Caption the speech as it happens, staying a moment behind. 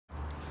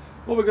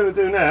What we're going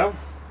to do now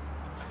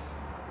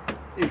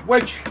is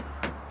wedge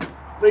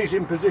these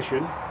in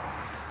position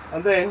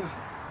and then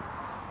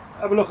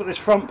have a look at this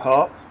front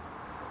part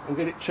and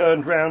get it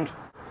turned round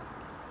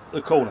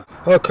the corner.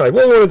 Okay,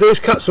 what we're going to do is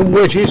cut some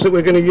wedges that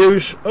we're going to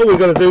use. All we're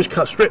going to do is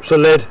cut strips of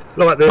lead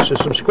like this.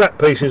 There's some scrap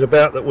pieces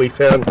about that we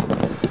found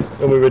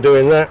when we were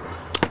doing that.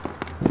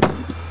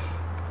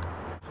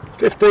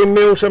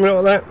 15mm, something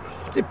like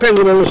that,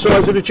 depending on the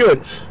size of the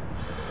joints.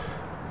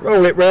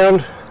 Roll it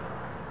round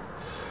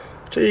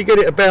till you get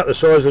it about the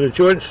size of the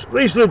joints.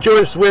 These are the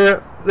joints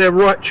where they're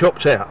right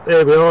chopped out.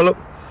 There we are, look.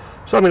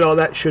 Something like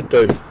that should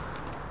do.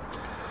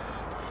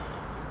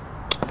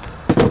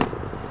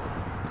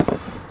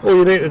 All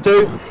you need to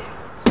do,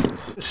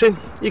 see,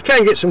 you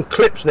can get some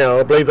clips now,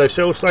 I believe they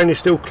sell stainless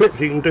steel clips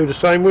you can do the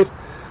same with,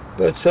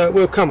 but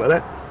we'll come to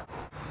that.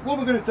 What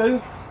we're going to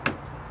do,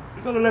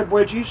 we've got the lead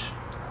wedges,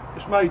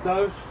 just made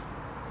those.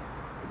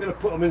 We're going to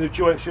put them in the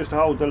joints just to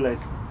hold the lead.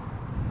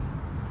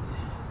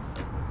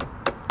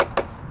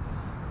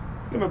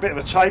 Give them a bit of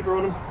a taper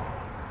on them,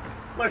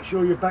 make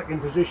sure you're back in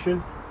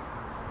position,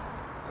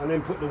 and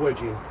then put the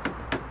wedge in.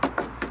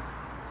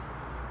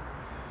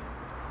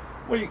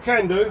 What you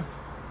can do,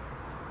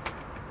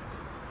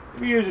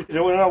 if you use it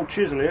with an old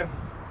chisel here,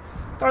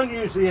 don't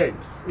use the end.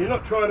 You're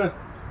not trying to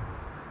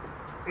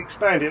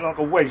expand it like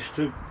a wedge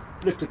to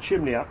lift a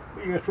chimney up.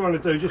 What you're trying to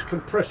do is just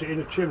compress it in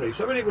the chimney.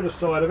 So hit it with the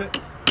side of it.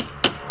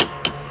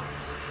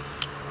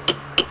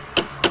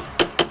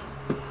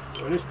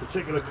 So in this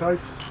particular case,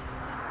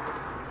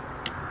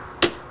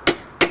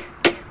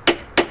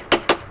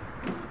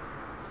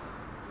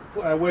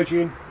 put our wedge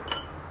in.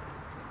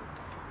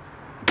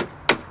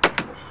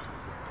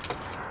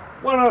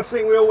 One other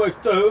thing we always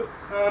do,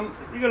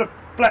 you've got a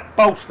flat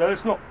bolster.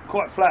 It's not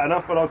quite flat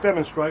enough, but I'll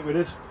demonstrate with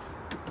this.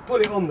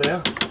 Put it on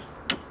there.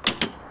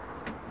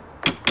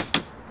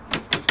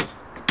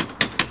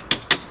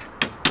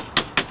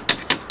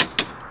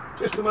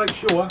 Just to make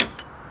sure that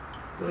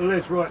the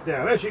lead's right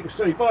down. As you can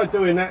see, by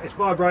doing that, it's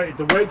vibrated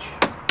the wedge,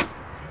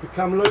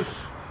 become loose.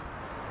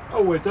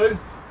 All we do,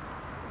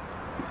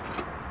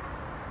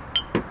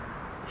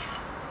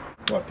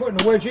 right, putting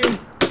the wedge in.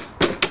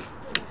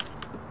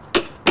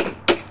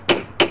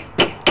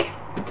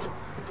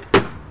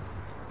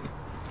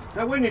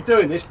 Now when you're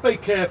doing this, be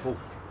careful,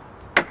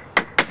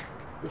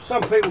 because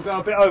some people go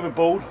a bit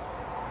overboard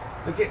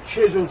and get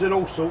chisels and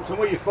all sorts, and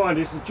what you find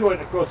is the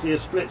joint across here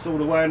splits all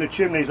the way and the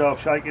chimney's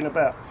half shaking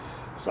about.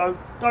 So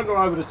don't go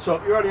over the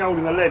top. You're only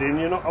holding the lead in,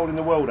 you're not holding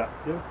the weld up.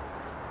 Yeah?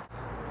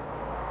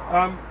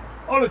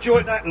 On a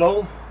joint that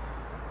long,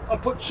 I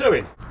put 2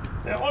 in.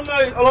 Now on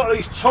a lot of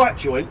these tight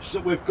joints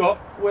that we've got,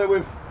 where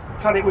we've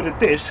cut it with a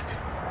disc,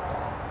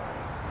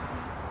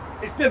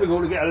 it's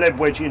difficult to get a lead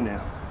wedge in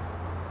there.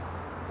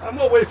 And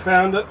what we've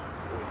found that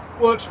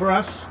works for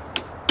us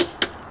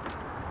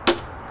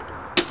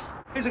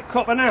is a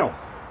copper nail.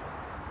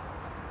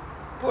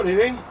 Put it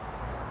in,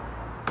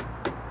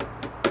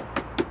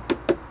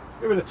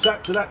 give it a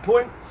tap to that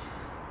point,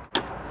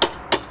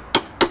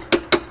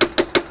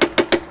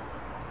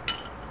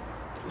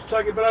 just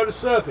take it below the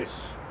surface.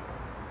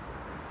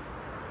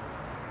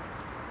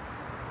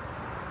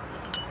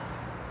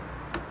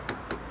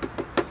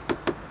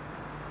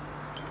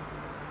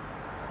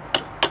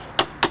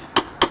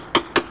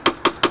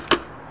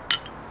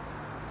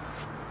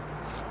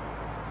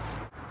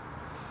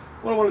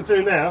 What I want to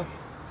do now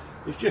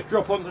is just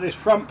drop onto this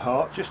front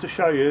part just to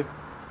show you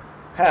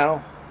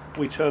how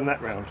we turn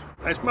that round.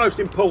 It's most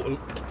important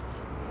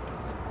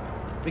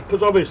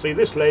because obviously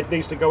this lead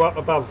needs to go up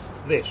above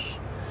this.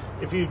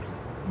 If you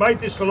made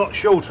this a lot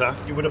shorter,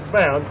 you would have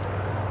found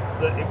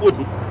that it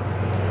wouldn't,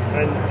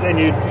 and then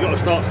you've got to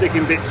start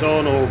sticking bits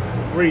on or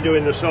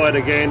redoing the side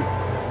again,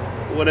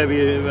 or whatever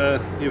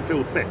you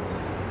feel fit.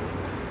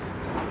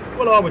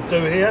 What I would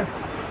do here,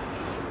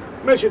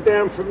 measure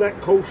down from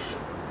that course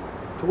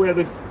to where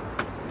the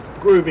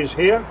groove is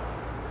here.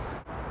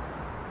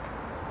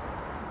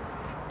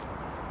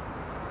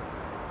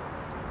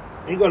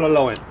 You've got a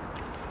line.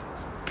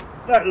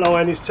 That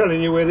line is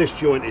telling you where this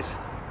joint is.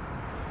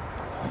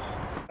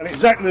 And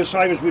exactly the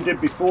same as we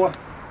did before.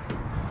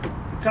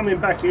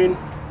 Coming back in,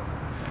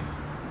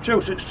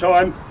 Chilsit's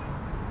time.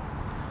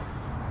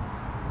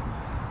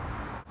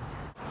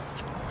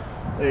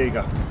 There you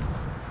go.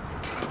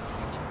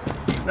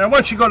 Now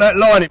once you've got that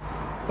line in,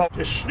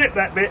 just snip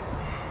that bit.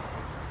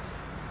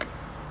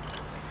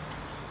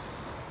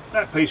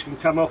 That piece can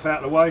come off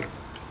out of the way,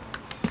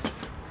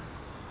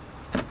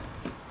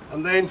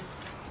 and then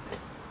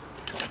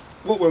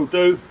what we'll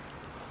do,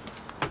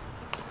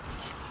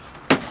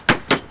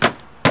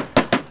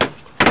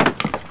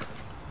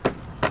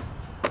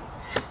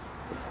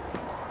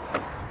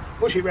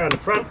 push it round the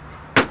front.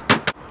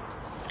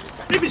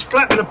 If it's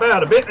flapping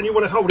about a bit and you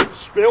want to hold it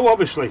still,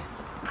 obviously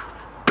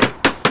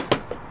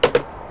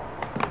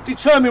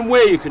determine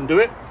where you can do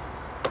it,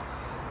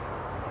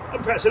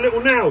 and perhaps a little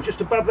nail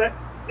just above that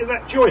in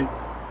that joint.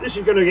 This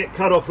is going to get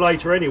cut off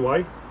later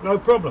anyway, no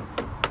problem.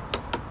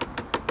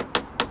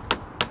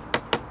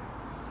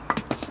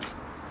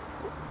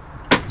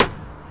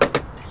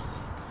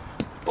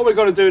 All we've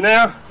got to do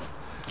now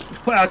is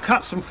put our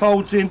cuts and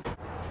folds in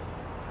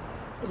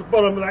at the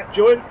bottom of that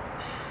joint.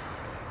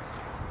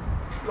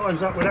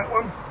 Lines up with that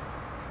one.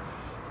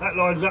 That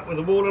lines up with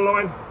the water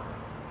line.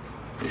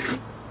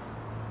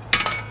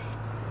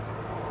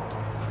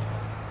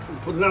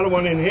 And put another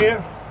one in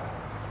here.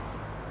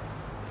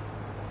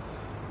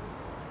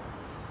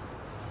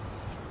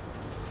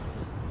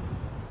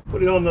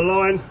 Put it on the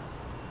line.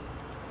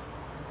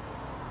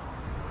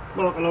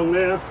 Mark along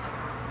there.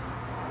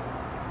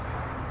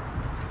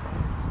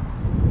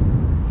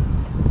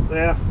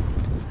 There.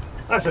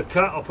 That's a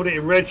cut. I'll put it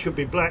in red, should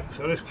be black,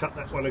 so let's cut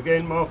that one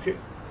again, mark it.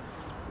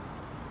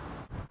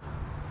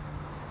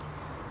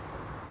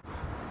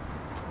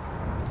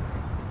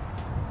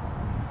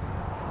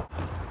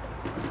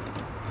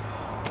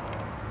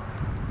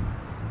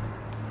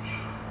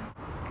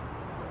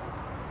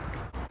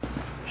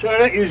 So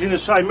that using the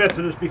same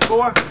method as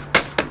before.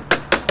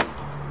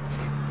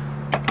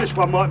 This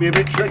one might be a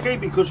bit tricky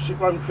because it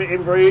won't fit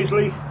in very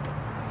easily.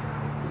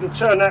 We can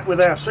turn that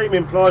with our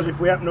seaming pliers if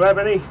we happen to have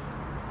any.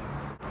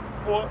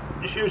 Or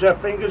just use our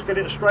fingers, get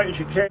it as straight as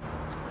you can.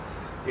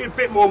 Get a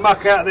bit more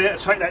muck out there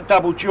to take that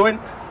double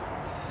joint.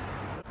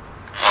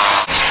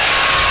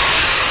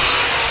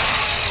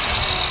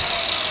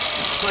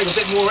 Take a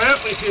bit more out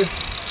if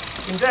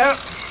you're in doubt.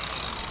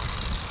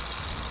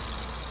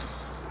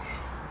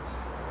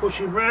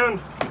 Pushing round.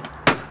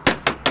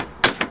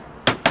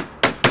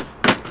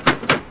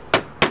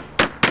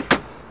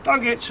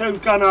 Don't get too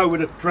gun-ho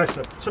with a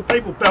dresser. Some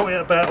people belt it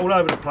about all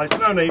over the place.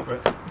 No need for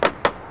it.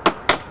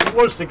 If it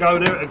wants to go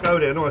there, it'll go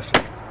there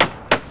nicely.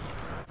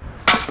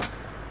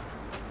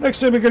 Next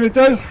thing we're going to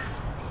do,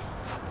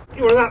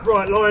 you want an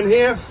upright line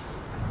here.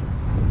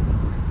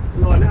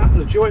 Line it up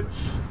the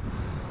joints.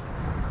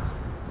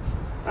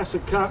 That's a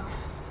cut.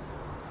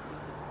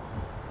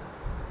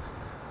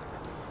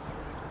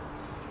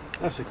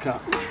 That's a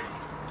cut.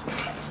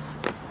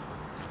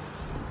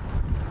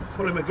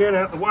 Pull him again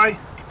out the way.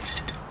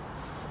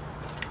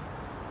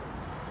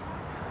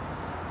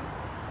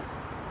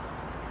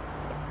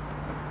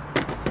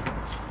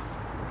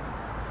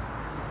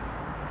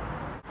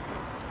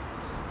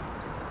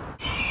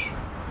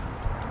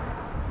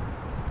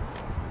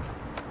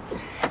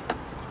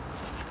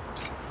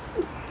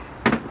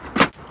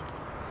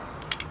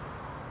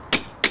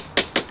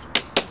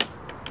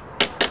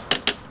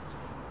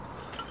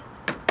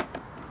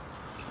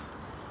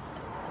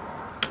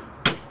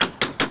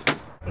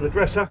 The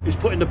dresser is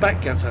putting the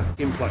back gutter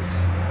in place.